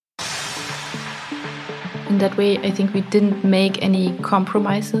In that way, I think we didn't make any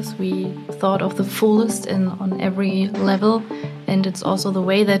compromises. We thought of the fullest on every level. And it's also the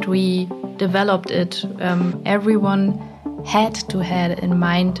way that we developed it. Everyone had to have in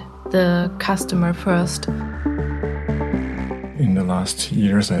mind the customer first. In the last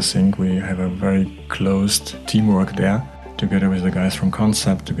years, I think we have a very closed teamwork there, together with the guys from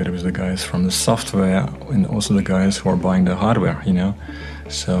concept, together with the guys from the software, and also the guys who are buying the hardware,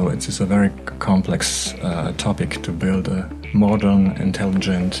 So it's a very complex topic to build a modern,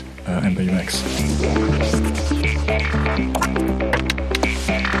 intelligent MBUX.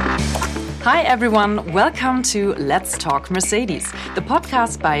 Hi everyone, welcome to Let's Talk Mercedes, the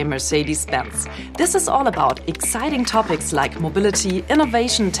podcast by Mercedes-Benz. This is all about exciting topics like mobility,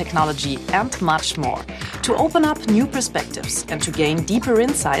 innovation, technology and much more. To open up new perspectives and to gain deeper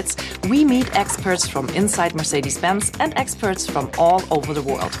insights, we meet experts from inside Mercedes-Benz and experts from all over the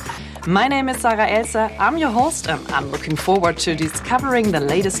world. My name is Sarah Elser, I'm your host and I'm looking forward to discovering the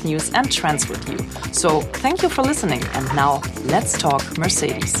latest news and trends with you. So thank you for listening and now let's talk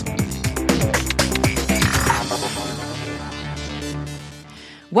Mercedes.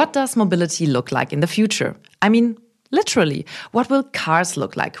 What does mobility look like in the future? I mean, literally, what will cars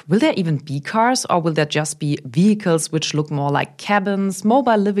look like? Will there even be cars, or will there just be vehicles which look more like cabins,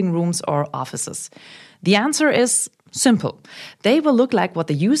 mobile living rooms, or offices? The answer is simple. They will look like what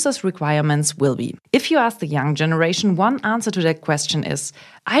the user's requirements will be. If you ask the young generation, one answer to that question is,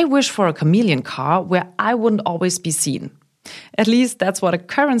 I wish for a chameleon car where I wouldn't always be seen. At least that's what a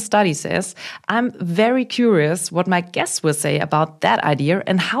current study says. I'm very curious what my guests will say about that idea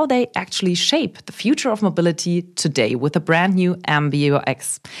and how they actually shape the future of mobility today with a brand new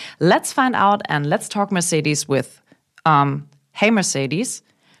MBUX. Let's find out and let's talk Mercedes with, hey Mercedes,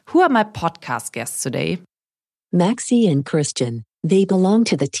 who are my podcast guests today? Maxi and Christian. They belong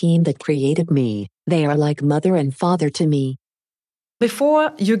to the team that created me. They are like mother and father to me.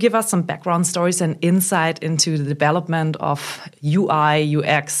 Before you give us some background stories and insight into the development of UI,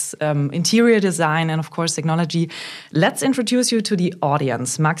 UX, interior design, and of course technology, let's introduce you to the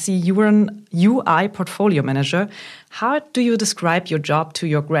audience. Maxi, you were an UI portfolio manager. How do you describe your job to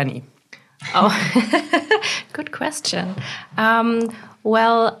your granny? Oh, good question.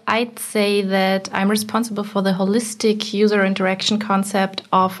 Well, I'd say that I'm responsible for the holistic user interaction concept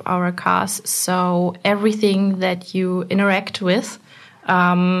of our cars. So everything that you interact with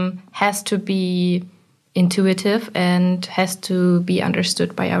has to be intuitive and has to be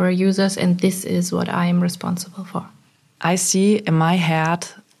understood by our users. And this is what I'm responsible for. I see in my head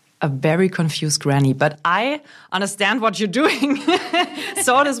a very confused granny, but I understand what you're doing.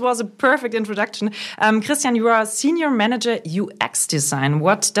 So this was a perfect introduction. Christian, you are a senior manager UX design.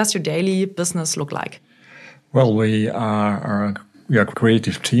 What does your daily business look like? Well, we are a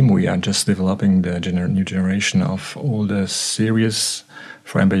creative team. We are just developing the new generation of all the series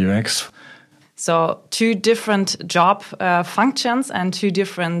for MBUX. So two different job functions and two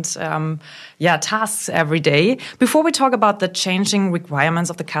different tasks every day. Before we talk about the changing requirements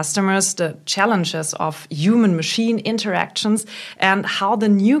of the customers, the challenges of human-machine interactions, and how the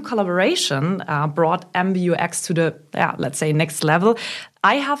new collaboration brought MBUX to the, let's say, next level,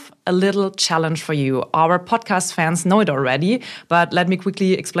 I have a little challenge for you. Our podcast fans know it already, but let me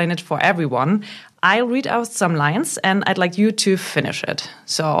quickly explain it for everyone. I'll read out some lines and I'd like you to finish it.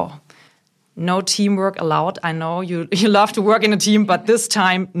 So, no teamwork allowed. I know you love to work in a team, but this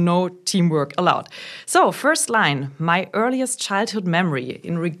time, no teamwork allowed. So, first line, my earliest childhood memory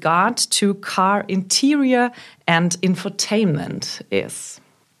in regard to car interior and infotainment is...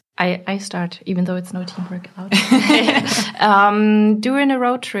 I start, even though it's no teamwork allowed. During a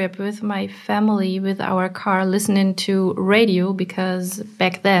road trip with my family, with our car, listening to radio, because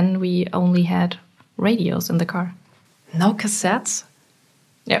back then we only had radios in the car. No cassettes?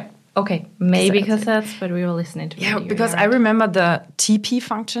 Yeah. Okay, maybe cassettes, but we were listening to radio. Yeah, because I remember the TP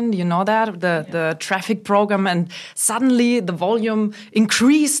function, you know that? The traffic program, and suddenly the volume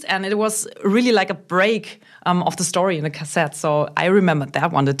increased and it was really like a break of the story in the cassette. So I remember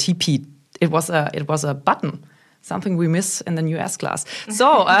that one, the TP. It was a button, something we miss in the new S class.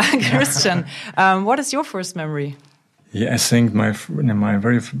 So, Christian, what is your first memory? Yeah, I think my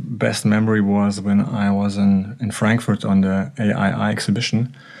very best memory was when I was in Frankfurt on the AII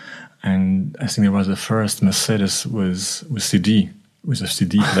exhibition. And I think it was the first Mercedes with CD, with a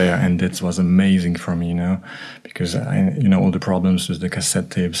CD player, and that was amazing for me, because all the problems with the cassette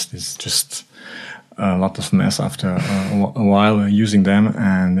tapes. It's just a lot of mess after a while using them,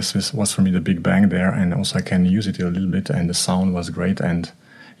 and this was for me the big bang there. And also I can use it a little bit, and the sound was great, and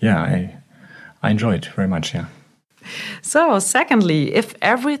I enjoyed it very much. Yeah. So, secondly, if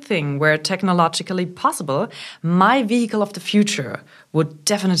everything were technologically possible, my vehicle of the future would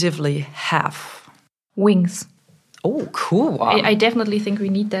definitively have Wings. Oh, cool one. I definitely think we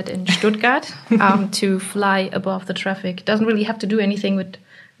need that in Stuttgart to fly above the traffic. Doesn't really have to do anything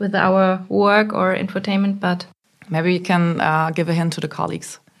with our work or infotainment, but maybe you can give a hint to the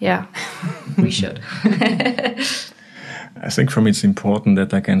colleagues. Yeah, we should. I think for me it's important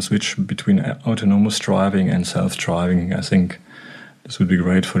that I can switch between autonomous driving and self-driving. I think this would be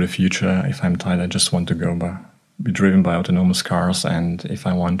great for the future. If I'm tired, I just want to be driven by autonomous cars. And if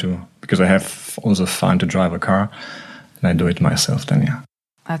I want to, because I have also fun to drive a car, and I do it myself then, yeah.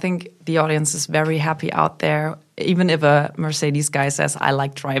 I think the audience is very happy out there, even if a Mercedes guy says, I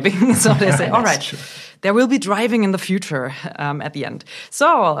like driving. So they say, all right, there will be driving in the future at the end.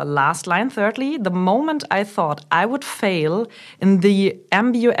 So last line, thirdly, the moment I thought I would fail in the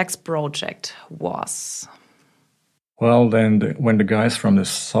MBUX project was? Well, then when the guys from the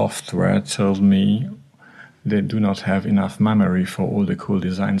software told me they do not have enough memory for all the cool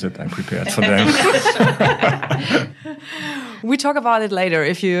designs that I prepared for them. We talk about it later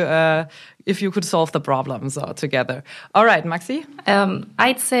if you could solve the problems together. All right, Maxi?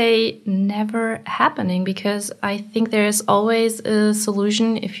 I'd say never happening, because I think there's always a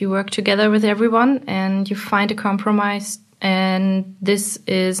solution if you work together with everyone and you find a compromise. And this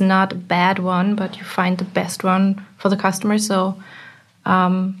is not a bad one, but you find the best one for the customer. So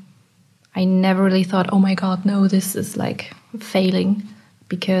I never really thought, oh my God, no, this is like failing,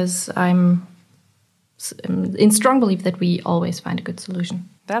 because I'm in strong belief that we always find a good solution.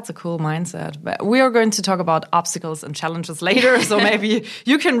 That's a cool mindset. But we are going to talk about obstacles and challenges later, so maybe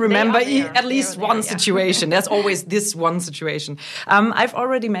you can remember at least one situation. There's always this one situation. I've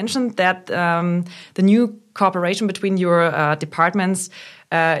already mentioned that the new cooperation between your departments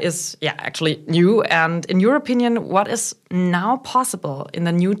is actually new. And in your opinion, what is now possible in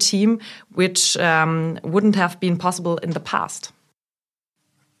the new team which wouldn't have been possible in the past?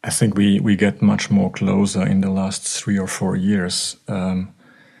 I think we get much more closer in the last 3 or 4 years.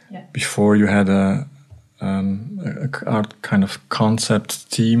 Before you had a kind of concept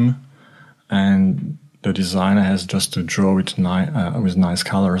team, and the designer has just to draw it with nice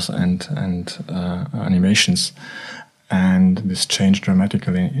colors and animations. And this changed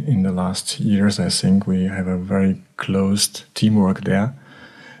dramatically in the last years. I think we have a very closed teamwork there,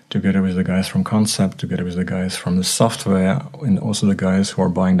 together with the guys from concept, together with the guys from the software, and also the guys who are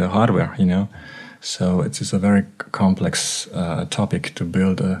buying the hardware, So it is a very complex topic to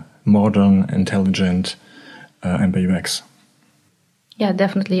build a modern, intelligent MBUX. Yeah,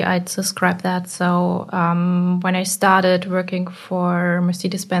 definitely, I'd subscribe that. So when I started working for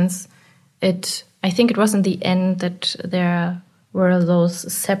Mercedes-Benz, I think it was in the end that there were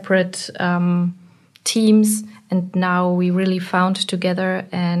those separate teams, and now we really found together.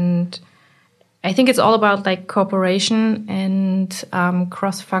 And I think it's all about like cooperation and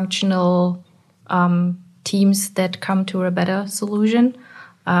cross-functional teams that come to a better solution.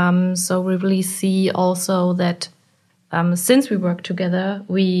 So we really see also that since we work together,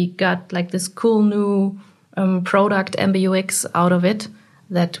 we got like this cool new product MBUX out of it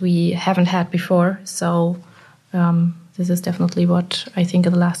that we haven't had before. So this is definitely what I think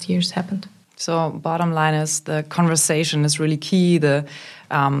in the last years happened. So bottom line is the conversation is really key, the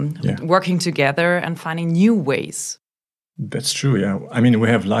working together and finding new ways. That's true, yeah. I mean, we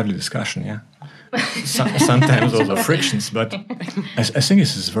have lively discussion, yeah. Sometimes also frictions, but I think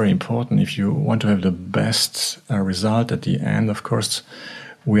this is very important. If you want to have the best result at the end, of course,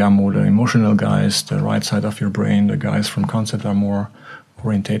 we are more the emotional guys, the right side of your brain. The guys from concept are more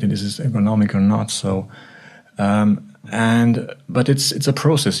orientated. Is this ergonomic or not? So, but it's a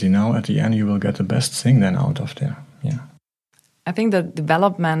process, At the end, you will get the best thing then out of there. Yeah. I think the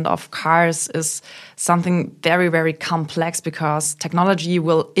development of cars is something very, very complex, because technology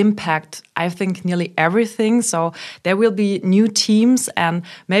will impact, I think, nearly everything. So there will be new teams, and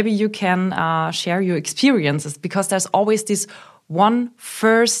maybe you can share your experiences, because there's always this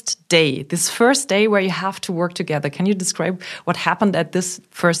first day where you have to work together. Can you describe what happened at this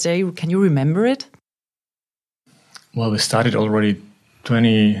first day? Can you remember it? Well, we started already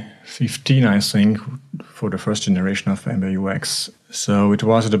 2015, I think, for the first generation of MBUX. So it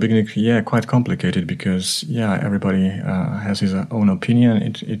was at the beginning, quite complicated, because everybody has his own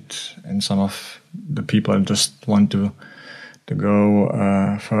opinion. And some of the people just want to go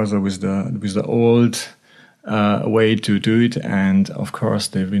further with the old way to do it. And of course,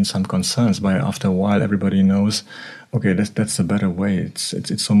 there have been some concerns. But after a while, everybody knows, okay, that's a better way.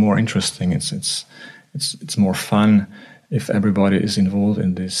 It's so more interesting. It's more fun if everybody is involved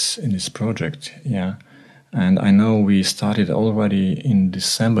in this project, And I know we started already in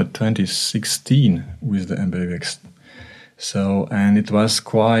December 2016 with the MBUX. So, and it was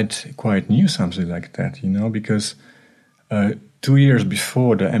quite new, something like that, because 2 years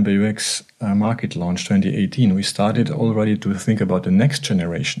before the MBUX market launch, 2018, we started already to think about the next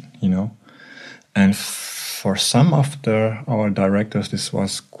generation, And for some of our directors, this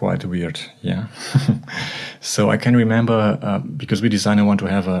was quite weird, yeah. So I can remember, because we designers want to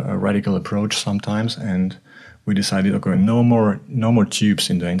have a radical approach sometimes, and we decided, okay, no more tubes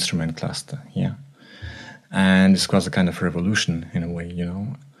in the instrument cluster, yeah. And this was a kind of revolution in a way,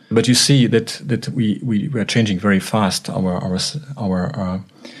 But you see that we are changing very fast our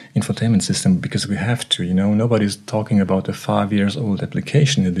infotainment system, because we have to, Nobody's talking about a 5 years old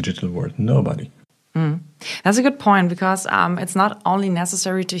application in the digital world. Nobody. That's a good point, because it's not only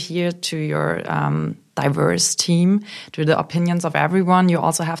necessary to hear to your diverse team, to the opinions of everyone. You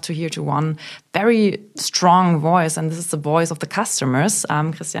also have to hear to one very strong voice, and this is the voice of the customers.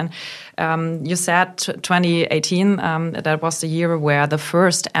 Christian, you said 2018, that was the year where the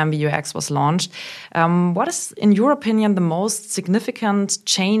first MBUX was launched. What is, in your opinion, the most significant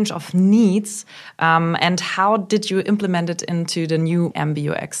change of needs, and how did you implement it into the new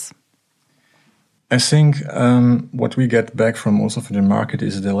MBUX? I think what we get back from the market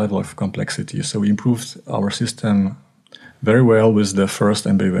is the level of complexity. So we improved our system very well with the first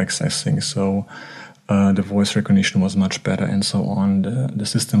MBUX, I think. So the voice recognition was much better and so on. The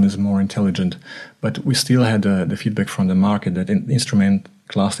system is more intelligent. But we still had the feedback from the market that the instrument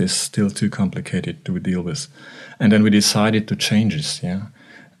class is still too complicated to deal with. And then we decided to change this, yeah.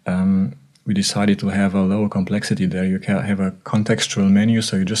 We decided to have a lower complexity there. You can have a contextual menu,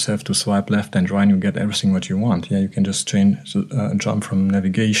 so you just have to swipe left and right and you get everything what you want. Yeah, you can just jump from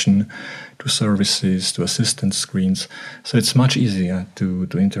navigation to services to assistance screens. So it's much easier to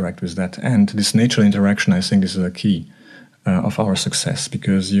interact with that. And this natural interaction, I think, is a key of our success,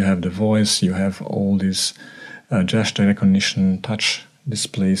 because you have the voice, you have all this gesture recognition, touch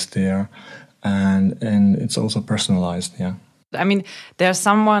displays there, and it's also personalized, yeah. I mean, there's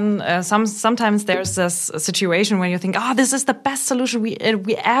sometimes there's this situation when you think, oh, this is the best solution we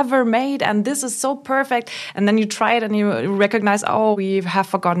ever made, and this is so perfect. And then you try it and you recognize, oh, we have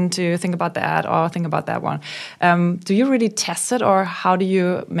forgotten to think about that or think about that one. Do you really test it, or how do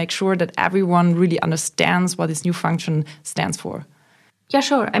you make sure that everyone really understands what this new function stands for? Yeah,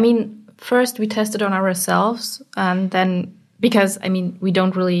 sure. I mean, first we test it on ourselves, and then, because, I mean, we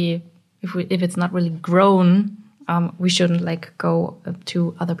don't really, if it's not really grown, we shouldn't go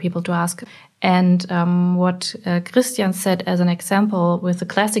to other people to ask. And what Christian said as an example with the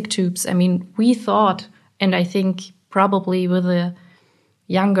classic tubes, I mean, we thought, and I think probably with a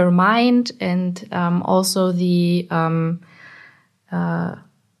younger mind and also the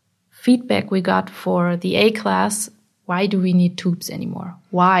feedback we got for the A class, why do we need tubes anymore?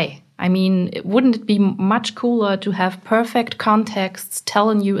 Why? I mean, wouldn't it be much cooler to have perfect contexts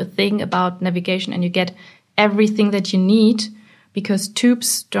telling you a thing about navigation and you get everything that you need, because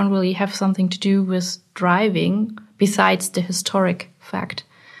tubes don't really have something to do with driving besides the historic fact.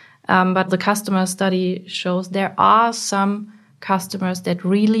 But the customer study shows there are some customers that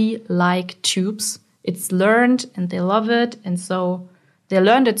really like tubes. It's learned and they love it. And so they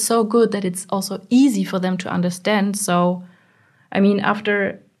learned it so good that it's also easy for them to understand. So, I mean,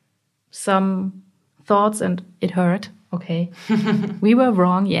 after some thoughts, and it hurt, okay, we were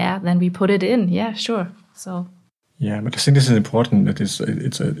wrong, yeah, then we put it in, yeah, sure. So yeah, but I think this is important. That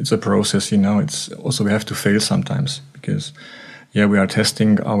it's a process, It's also, we have to fail sometimes, because we are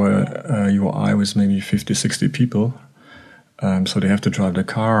testing our UI with maybe 50, 60 people. So they have to drive the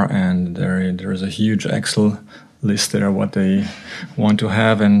car, and there is a huge Excel list there what they want to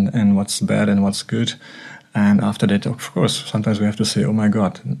have and what's bad and what's good. And after that, of course, sometimes we have to say, "Oh my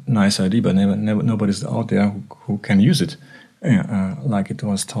God, nice idea," but nobody's out there who can use it like it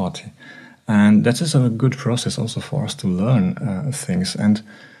was taught. And that is a good process also for us to learn things. And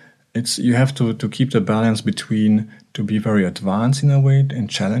you have to keep the balance between to be very advanced in a way and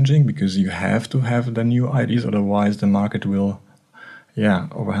challenging, because you have to have the new ideas, otherwise the market will,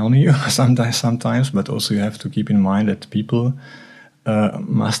 overwhelm you sometimes. But also you have to keep in mind that people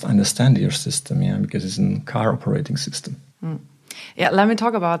must understand your system, because it's a car operating system. Yeah, let me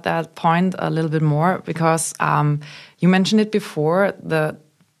talk about that point a little bit more, because you mentioned it before, the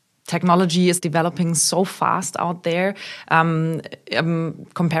technology is developing so fast out there.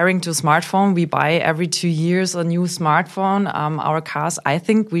 Comparing to smartphone, we buy every 2 years a new smartphone. Our cars, I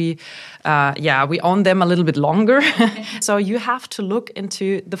think we own them a little bit longer. So you have to look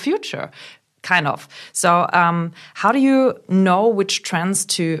into the future. Kind of. So how do you know which trends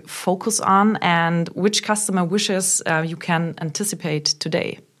to focus on and which customer wishes you can anticipate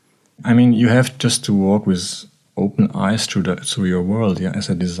today? I mean, you have just to walk with open eyes through your world, yeah, as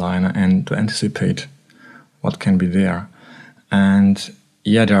a designer, and to anticipate what can be there. And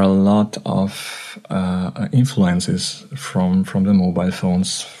yeah, there are a lot of influences from the mobile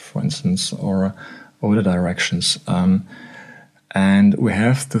phones, for instance, or other directions. And we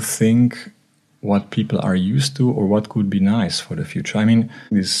have to think what people are used to or what could be nice for the future. I mean,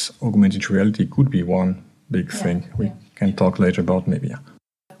 this augmented reality could be one big thing. We can talk later about maybe. Yeah.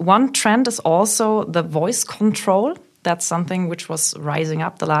 One trend is also the voice control. That's something which was rising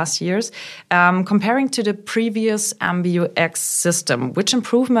up the last years. Comparing to the previous MBUX system, which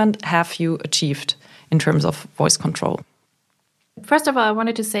improvement have you achieved in terms of voice control? First of all, I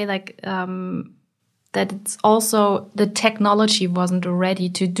wanted to say that it's also the technology wasn't ready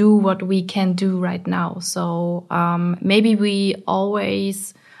to do what we can do right now. So maybe we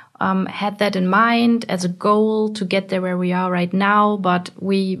always had that in mind as a goal to get there where we are right now, but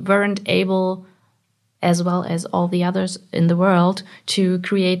we weren't able, as well as all the others in the world, to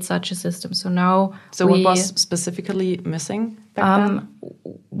create such a system. So now, what was specifically missing back then?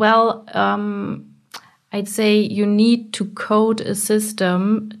 Well, I'd say you need to code a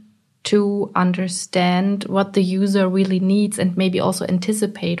system to understand what the user really needs and maybe also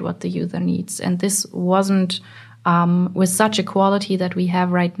anticipate what the user needs. And this wasn't, with such a quality that we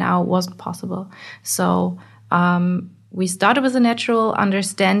have right now, wasn't possible. So we started with a natural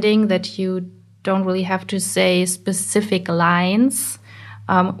understanding that you don't really have to say specific lines,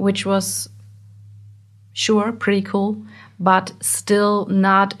 which was, sure, pretty cool, but still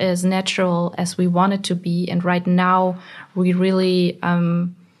not as natural as we want it to be. And right now, we really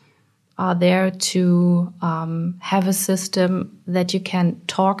are there to have a system that you can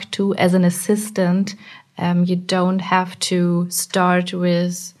talk to as an assistant. You don't have to start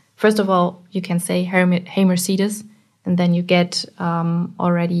with, first of all, you can say, hey Mercedes, and then you get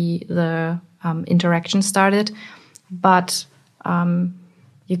already the interaction started. But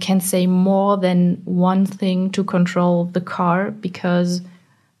you can say more than one thing to control the car, because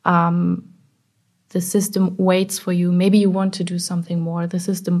the system waits for you. Maybe you want to do something more. The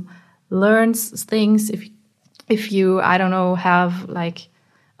system learns things. If you, I don't know, have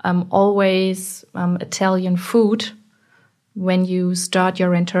always Italian food, when you start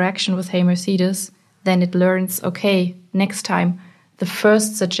your interaction with Hey Mercedes, then it learns, okay, next time the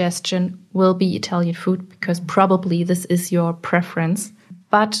first suggestion will be Italian food, because probably this is your preference.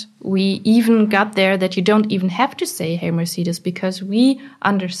 But we even got there that you don't even have to say Hey Mercedes, because we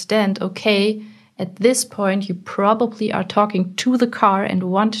understand, okay, at this point, you probably are talking to the car and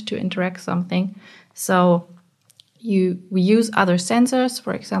want to interact something. So we use other sensors,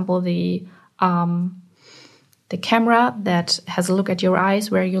 for example, the camera that has a look at your eyes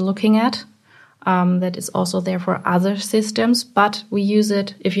where you're looking at. That is also there for other systems, but we use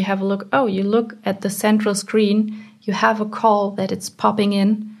it if you have a look. Oh, you look at the central screen, you have a call that it's popping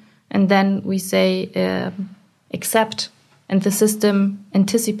in, and then we say accept, and the system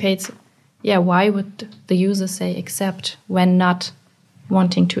anticipates. Yeah, why would the user say accept when not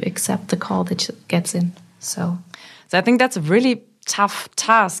wanting to accept the call that gets in? So I think that's a really tough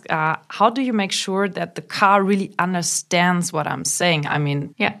task. How do you make sure that the car really understands what I'm saying? I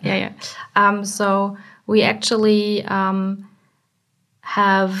mean, yeah. So we actually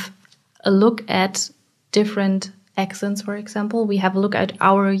have a look at different accents, for example. We have a look at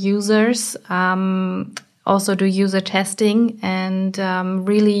our users, also do user testing, and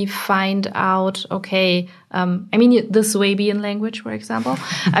really find out, okay, the Swabian language, for example.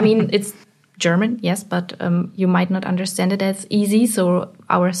 It's German, yes, but you might not understand it as easy. So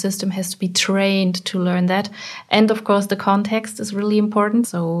our system has to be trained to learn that. And of course, the context is really important.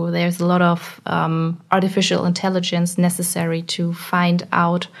 So there's a lot of artificial intelligence necessary to find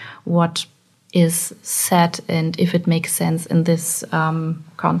out what is said and if it makes sense in this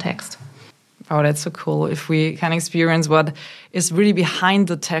context. Oh, that's so cool. If we can experience what is really behind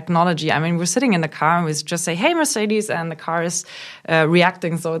the technology. We're sitting in the car and we just say, hey, Mercedes, and the car is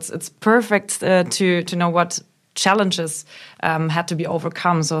reacting. So it's perfect to know what challenges had to be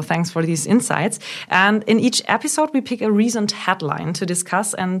overcome. So thanks for these insights. And in each episode, we pick a recent headline to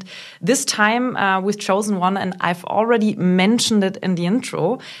discuss. And this time we've chosen one, and I've already mentioned it in the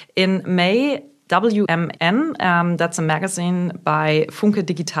intro. In May, WMN, that's a magazine by Funke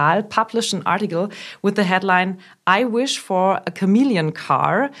Digital, published an article with the headline, "I wish for a chameleon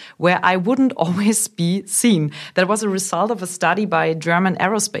car where I wouldn't always be seen." That was a result of a study by German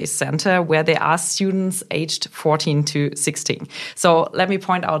Aerospace Center where they asked students aged 14 to 16. So let me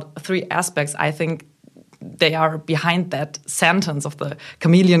point out 3 aspects I think they are behind that sentence of the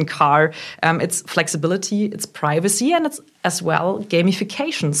chameleon car. It's flexibility, it's privacy, and it's as well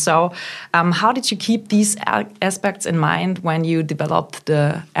gamification. So how did you keep these aspects in mind when you developed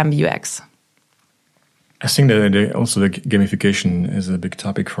the MBUX? I think that also the gamification is a big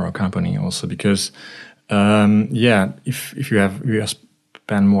topic for our company also because, if you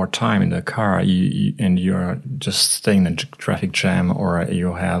spend more time in the car and you're just staying in a traffic jam or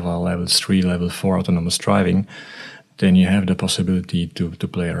you have a level 3, level 4 autonomous driving, then you have the possibility to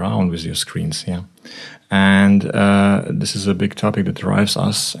play around with your screens. Yeah. And this is a big topic that drives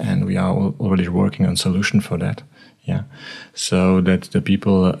us, and we are already working on solution for that. Yeah. So that the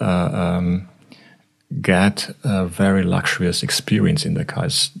people get a very luxurious experience in the car.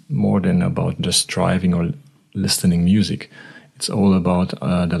 It's more than about just driving or listening music. It's all about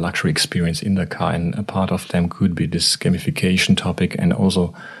the luxury experience in the car, and a part of them could be this gamification topic and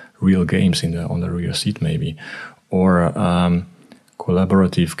also real games on the rear seat maybe, or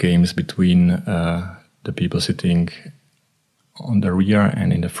collaborative games between the people sitting on the rear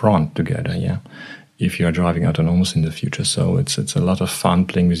and in the front together. Yeah, if you are driving autonomous in the future, so it's a lot of fun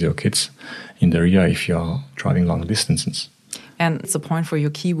playing with your kids in the rear if you are driving long distances. And it's a point for your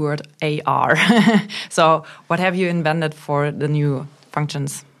keyword AR. So what have you invented for the new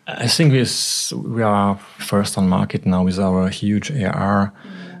functions? I think we are first on market now with our huge AR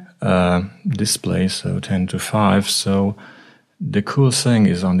display, so 10:5. So the cool thing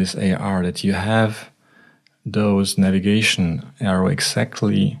is on this AR that you have those navigation arrow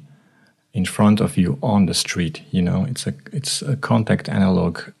exactly in front of you on the street. You know, it's a contact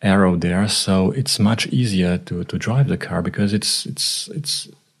analog arrow there, so it's much easier to drive the car because it's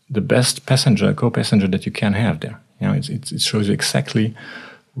the best co-passenger that you can have there. You know, it shows you exactly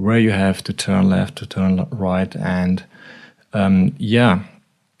where you have to turn left, to turn right, and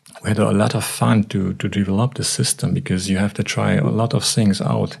we had a lot of fun to develop the system because you have to try a lot of things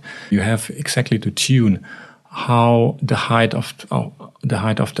out. You have exactly to tune how the height of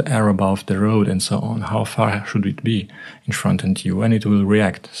the arrow above the road and so on, how far should it be in front of you, and it will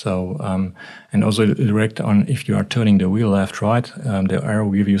react. So and also it will react on if you are turning the wheel left, right. The arrow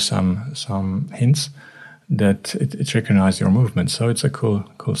will give you some hints that it recognizes your movement. So it's a cool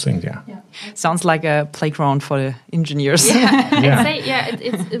thing. Yeah. Sounds like a playground for the engineers. I'd say,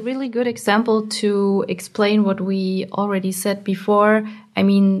 it's a really good example to explain what we already said before. I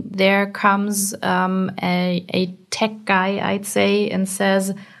mean, there comes a tech guy, I'd say, and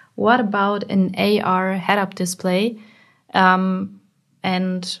says, what about an AR head-up display?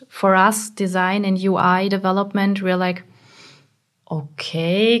 And for us, design and UI development, we're like,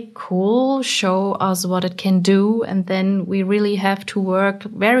 okay, cool, show us what it can do. And then we really have to work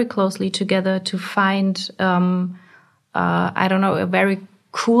very closely together to find, a very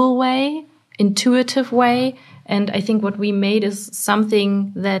cool way, intuitive way. And I think what we made is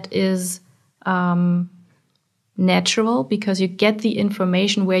something that is natural because you get the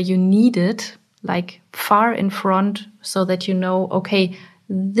information where you need it, like far in front, so that you know, okay,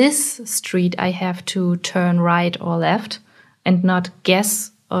 this street I have to turn right or left, and not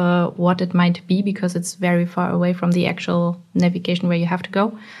guess what it might be because it's very far away from the actual navigation where you have to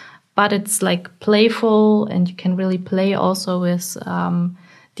go. But it's like playful, and you can really play also with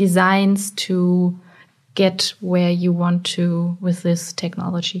designs to get where you want to with this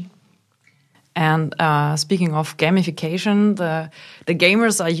technology. And speaking of gamification, the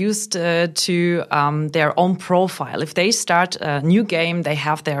gamers are used to their own profile. If they start a new game, they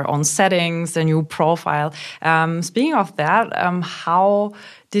have their own settings, their new profile. Speaking of that, how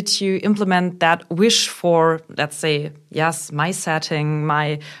did you implement that wish for, let's say, yes, my setting,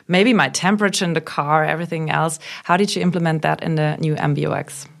 maybe my temperature in the car, everything else? How did you implement that in the new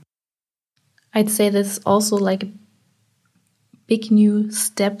MBUX? I'd say this also like big new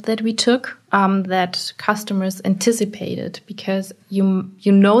step that we took that customers anticipated, because you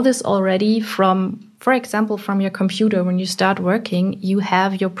know this already from, for example, from your computer. When you start working, you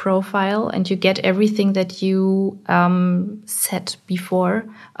have your profile and you get everything that you set before.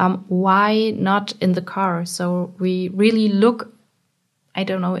 Why not in the car? So we really look,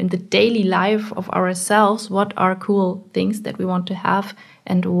 in the daily life of ourselves, what are cool things that we want to have,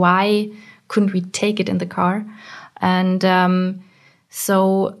 and why couldn't we take it in the car? And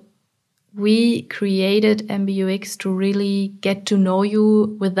so we created MBUX to really get to know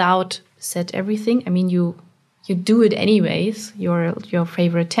you without set everything. I mean, you do it anyways. Your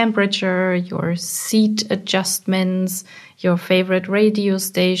favorite temperature, your seat adjustments, your favorite radio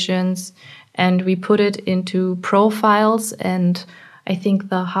stations, and we put it into profiles. And I think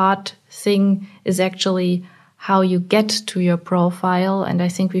the hard thing is actually how you get to your profile. And I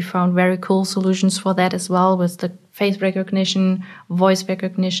think we found very cool solutions for that as well, with the face recognition, voice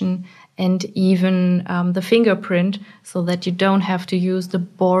recognition, and even the fingerprint, so that you don't have to use the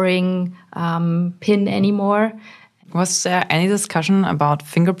boring PIN anymore. Was there any discussion about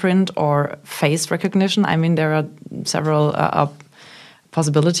fingerprint or face recognition? I mean, there are several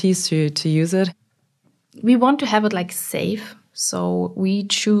possibilities to use it. We want to have it like safe. So we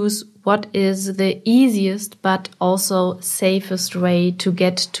choose what is the easiest but also safest way to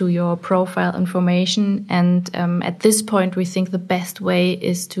get to your profile information. And at this point, we think the best way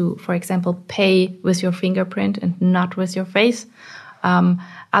is to, for example, pay with your fingerprint and not with your face.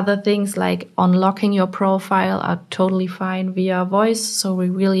 Other things like unlocking your profile are totally fine via voice. So we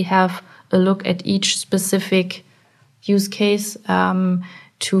really have a look at each specific use case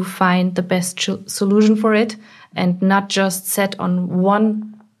to find the best solution for it, and not just set on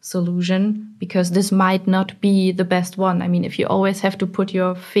one solution, because this might not be the best one. I mean, if you always have to put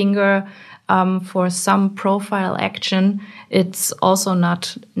your finger for some profile action, it's also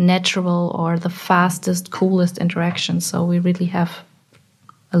not natural or the fastest, coolest interaction. So we really have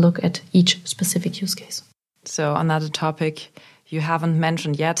a look at each specific use case. So another topic you haven't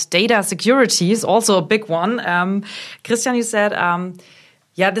mentioned yet, data security is also a big one. Christian, you said,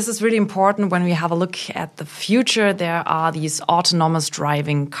 this is really important when we have a look at the future. There are these autonomous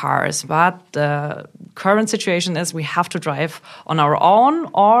driving cars, but the current situation is we have to drive on our own,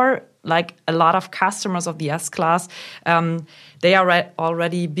 or like a lot of customers of the S-Class, they are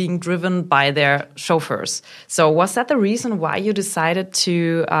already being driven by their chauffeurs. So was that the reason why you decided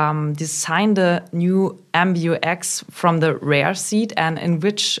to design the new MBUX from the rear seat, and in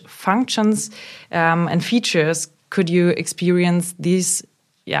which functions and features could you experience this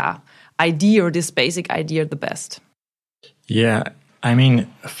idea, or this basic idea the best? Yeah, I mean,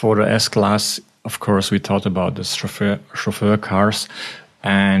 for the S-Class, of course, we thought about the chauffeur cars,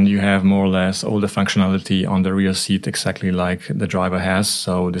 and you have more or less all the functionality on the rear seat exactly like the driver has.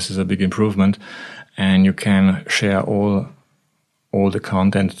 So this is a big improvement, and you can share all the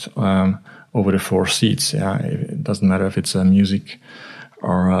content over the 4 seats. Yeah, it doesn't matter if it's music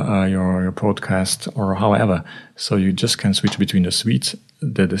or your podcast or however. So you just can switch between the suites,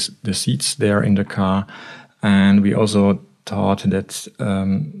 the seats there in the car. And we also thought that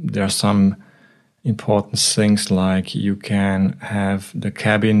there are some important things, like you can have the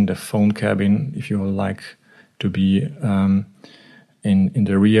cabin, the phone cabin, if you like to be in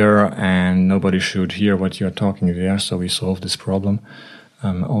the rear, and nobody should hear what you're talking there. So we solved this problem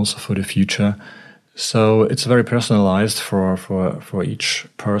also for the future. So it's very personalized for each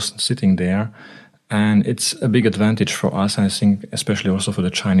person sitting there. And it's a big advantage for us, I think, especially also for the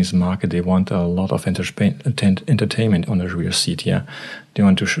Chinese market. They want a lot of entertainment on the rear seat. Yeah, they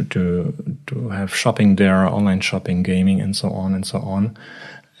want to have shopping there, online shopping, gaming, and so on and so on.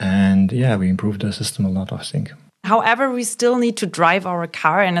 And yeah, we improved the system a lot, I think. However, we still need to drive our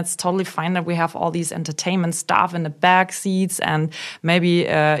car, and it's totally fine that we have all these entertainment stuff in the back seats, and maybe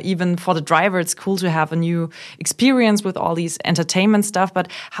even for the driver, it's cool to have a new experience with all these entertainment stuff. But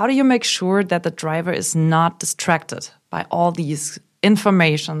how do you make sure that the driver is not distracted by all these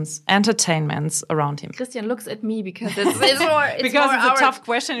informations, entertainments around him? Christian looks at me because it's more because it's a tough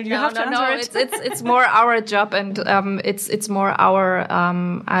question and you have to answer it. It's more our job, and it's more our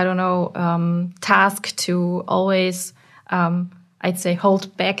task to always I'd say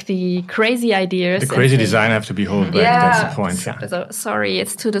hold back the crazy ideas. The crazy design have to be held back. Yeah. That's the point. Yeah. So, sorry,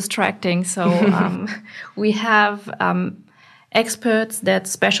 it's too distracting. So we have experts that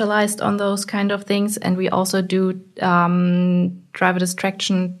specialized on those kind of things, and we also do driver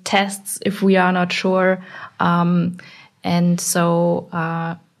distraction tests if we are not sure. And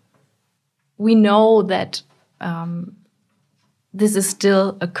so we know that this is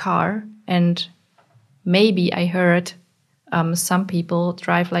still a car, and maybe I heard some people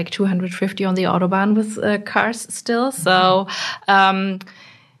drive like 250 on the Autobahn with cars still. So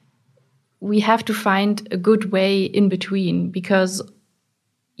we have to find a good way in between, because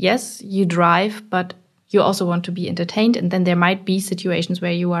yes, you drive, but you also want to be entertained. And then there might be situations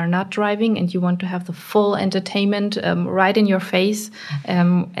where you are not driving and you want to have the full entertainment right in your face.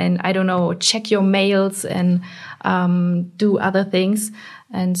 And I don't know, check your mails and do other things.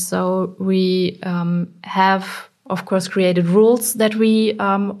 And so we have, of course, created rules that we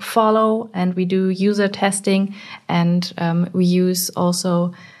follow, and we do user testing, and we use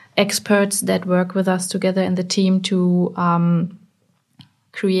also experts that work with us together in the team to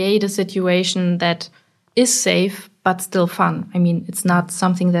create a situation that is safe but still fun. I mean, it's not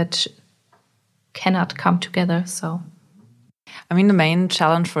something that cannot come together. So, I mean, the main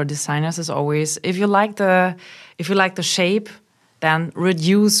challenge for designers is always if you like the shape, then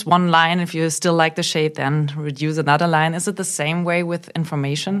reduce one line. If you still like the shape, then reduce another line. Is it the same way with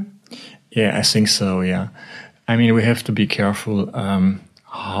information? Yeah, I think so. Yeah, I mean, we have to be careful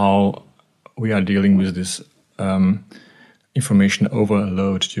how we are dealing with this information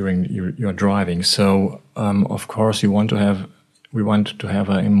overload during your driving. So, of course, we want to have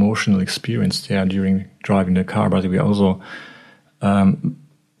an emotional experience there during driving the car, but we also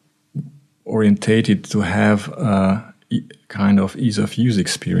orientated to have a kind of ease of use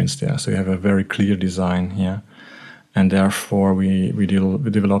experience there. So you have a very clear design here. And therefore, we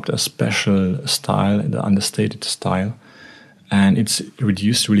developed a special style, the understated style. And it's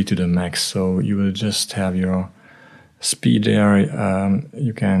reduced really to the max. So you will just have your speed there.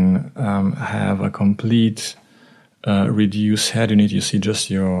 You can have a complete reduced head unit. You see just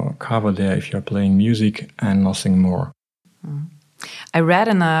your cover there if you're playing music and nothing more. I read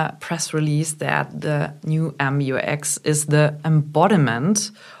in a press release that the new MUX is the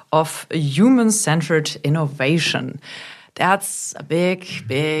embodiment of a human-centered innovation. That's a big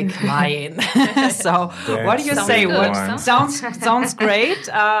line. So, what do you say? What sounds great.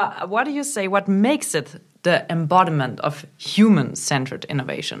 What do you say? What makes it the embodiment of human-centered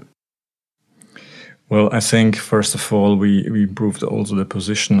innovation? Well, I think first of all we improved also the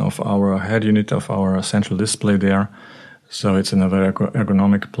position of our head unit, of our central display there. So it's in a very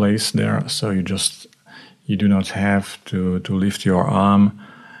ergonomic place there. So you do not have to lift your arm.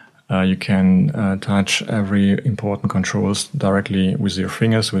 You can touch every important controls directly with your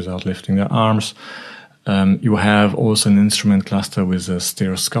fingers without lifting the arms. You have also an instrument cluster with a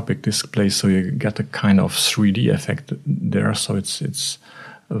stereoscopic display, so you get a kind of 3D effect there. So it's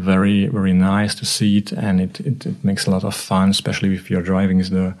very, very nice to see it, and it makes a lot of fun, especially if you're driving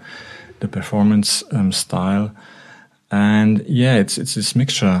the performance style. And yeah, it's this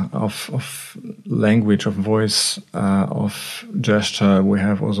mixture of language, of voice, of gesture. We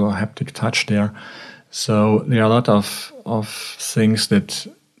have also a haptic touch there. So there are a lot of things that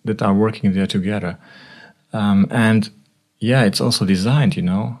are working there together. And yeah, it's also designed,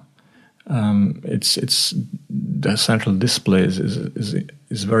 it's the central display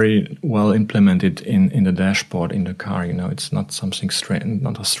is very well implemented in the dashboard in the car. It's not something strange,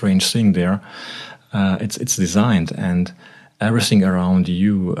 not a strange thing there. It's designed, and everything around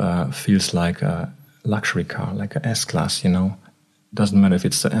you feels like a luxury car, like a S-Class, Doesn't matter if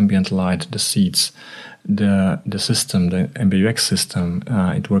it's the ambient light, the seats, the system, the MBUX system,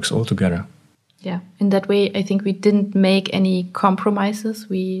 it works all together. Yeah, in that way, I think we didn't make any compromises.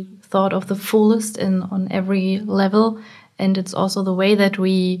 We thought of the fullest on every level, and it's also the way that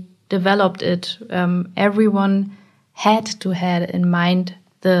we developed it. Everyone had to have in mind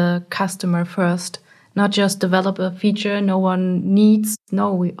the customer first, not just develop a feature no one needs.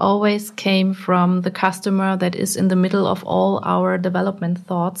 No, we always came from the customer that is in the middle of all our development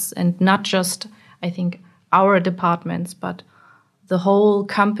thoughts, and not just, I think, our departments, but the whole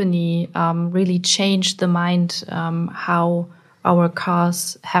company really changed the mind how our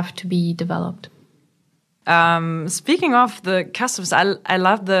cars have to be developed. Speaking of the customers, I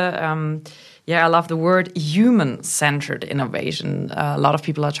love the I love the word human-centered innovation. A lot of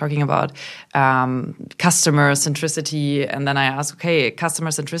people are talking about customer centricity, and then I ask, okay,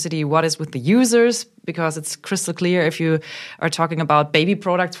 customer centricity, what is with the users? Because it's crystal clear if you are talking about baby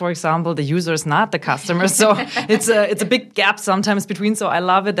products, for example, the user is not the customer. So it's a big gap sometimes between. So I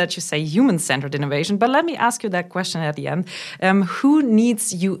love it that you say human-centered innovation. But let me ask you that question at the end. Who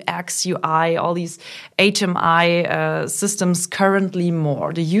needs UX, UI, all these HMI systems currently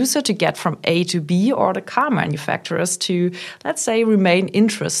more? The user to get from A to B, or the car manufacturers to, let's say, remain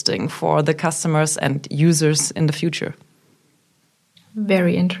interesting for the customers and users in the future?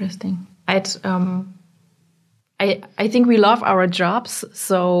 Very interesting. I think we love our jobs,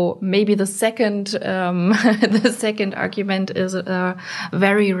 so maybe the second argument is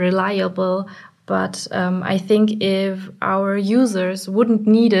very reliable. But I think if our users wouldn't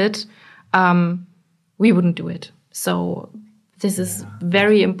need it, we wouldn't do it. So this is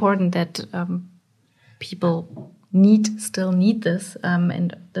very important that people still need this,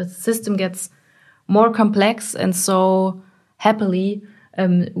 and the system gets more complex, and so happily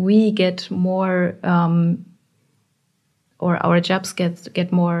we get more, or our jobs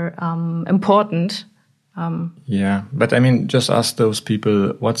get more important. Yeah, but I mean, just ask those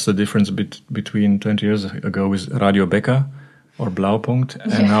people, what's the difference between 20 years ago with Radio Becker or Blaupunkt,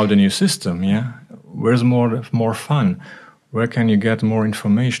 and now the new system, yeah? Where's more fun? Where can you get more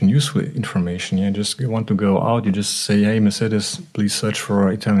information, useful information? Yeah, you want to go out, you just say, hey, Mercedes, please search for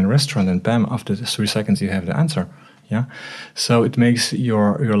an Italian restaurant, and bam, after 3 seconds you have the answer. Yeah, so it makes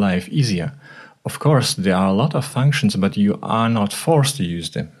your life easier. Of course, there are a lot of functions, but you are not forced to use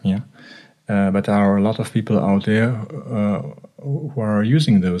them. Yeah, but there are a lot of people out there who are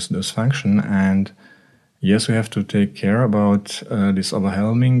using those functions, and yes, we have to take care about this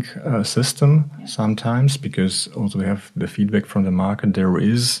overwhelming system sometimes, because also we have the feedback from the market. There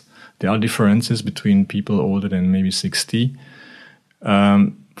are differences between people older than maybe 60.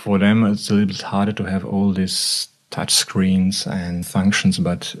 For them, it's a little bit harder to have all these touch screens and functions,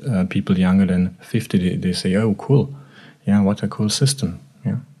 but people younger than 50, they say, "Oh, cool! Yeah, what a cool system!"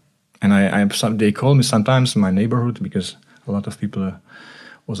 Yeah, and they call me sometimes in my neighborhood, because a lot of people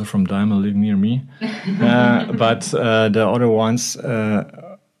also from Daimler live near me, but the other ones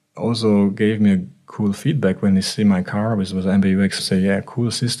also gave me a cool feedback when they see my car with MBUX. Say, yeah,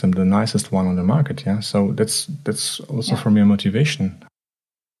 cool system, the nicest one on the market. Yeah, so that's also for me a motivation.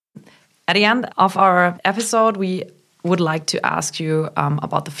 At the end of our episode, we would like to ask you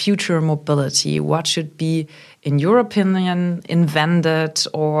about the future mobility. What should be, in your opinion, invented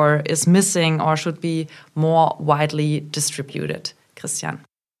or is missing or should be more widely distributed? Christian.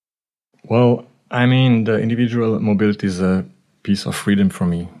 Well, I mean, the individual mobility is a piece of freedom for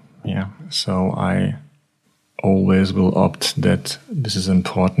me. Yeah, so I always will opt that this is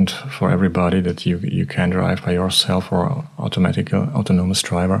important for everybody, that you can drive by yourself or autonomous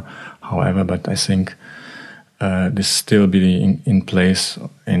driver. However, but I think this still be in place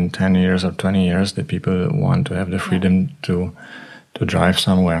in 10 years or 20 years, that people want to have the freedom to drive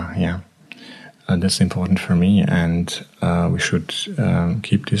somewhere. Yeah, that's important for me, and we should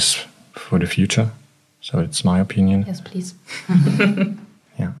keep this for the future. So it's my opinion. Yes, please.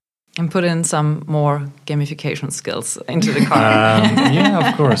 Yeah. And put in some more gamification skills into the car. Yeah,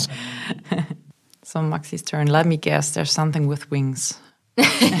 of course. So Maxi's turn. Let me guess, there's something with wings.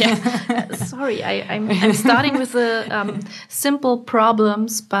 Sorry, I'm starting with the simple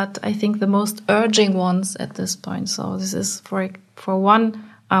problems, but I think the most urgent ones at this point. So this is for one,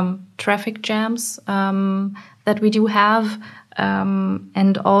 traffic jams that we do have,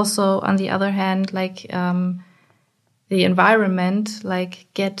 and also on the other hand, like the environment, like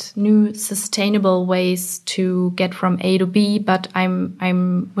get new sustainable ways to get from A to B. But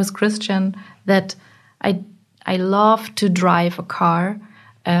I'm with Christian that I love to drive a car,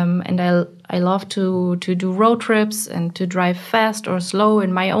 and I love to do road trips and to drive fast or slow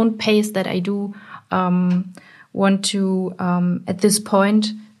in my own pace that I do want to at this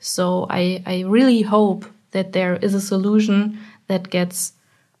point. So I really hope that there is a solution that gets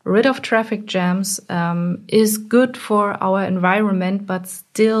rid of traffic jams, is good for our environment, but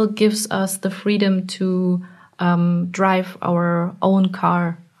still gives us the freedom to drive our own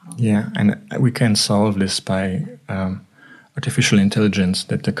car. Yeah, and we can solve this by artificial intelligence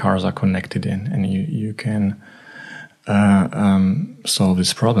that the cars are connected in, and you can solve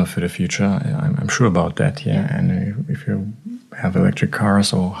this problem for the future. I'm sure about that, yeah. And if you have electric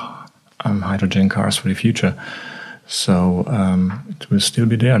cars or hydrogen cars for the future, so it will still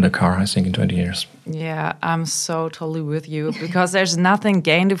be there, the car, I think, in 20 years. Yeah, I'm so totally with you, because there's nothing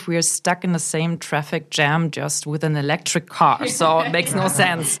gained if we're stuck in the same traffic jam just with an electric car. So it makes no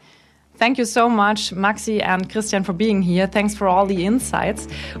sense. Thank you so much, Maxi and Christian, for being here. Thanks for all the insights.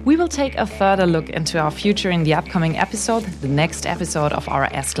 We will take a further look into our future in the upcoming episode, the next episode of our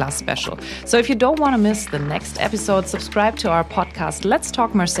S-Class special. So if you don't want to miss the next episode, subscribe to our podcast, Let's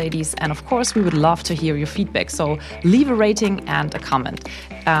Talk Mercedes. And of course, we would love to hear your feedback. So leave a rating and a comment.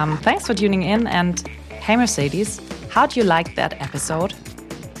 Thanks for tuning in. And hey, Mercedes, how do you like that episode?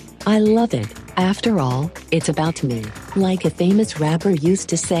 I love it. After all, it's about me. Like a famous rapper used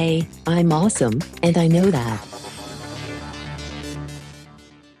to say, I'm awesome, and I know that.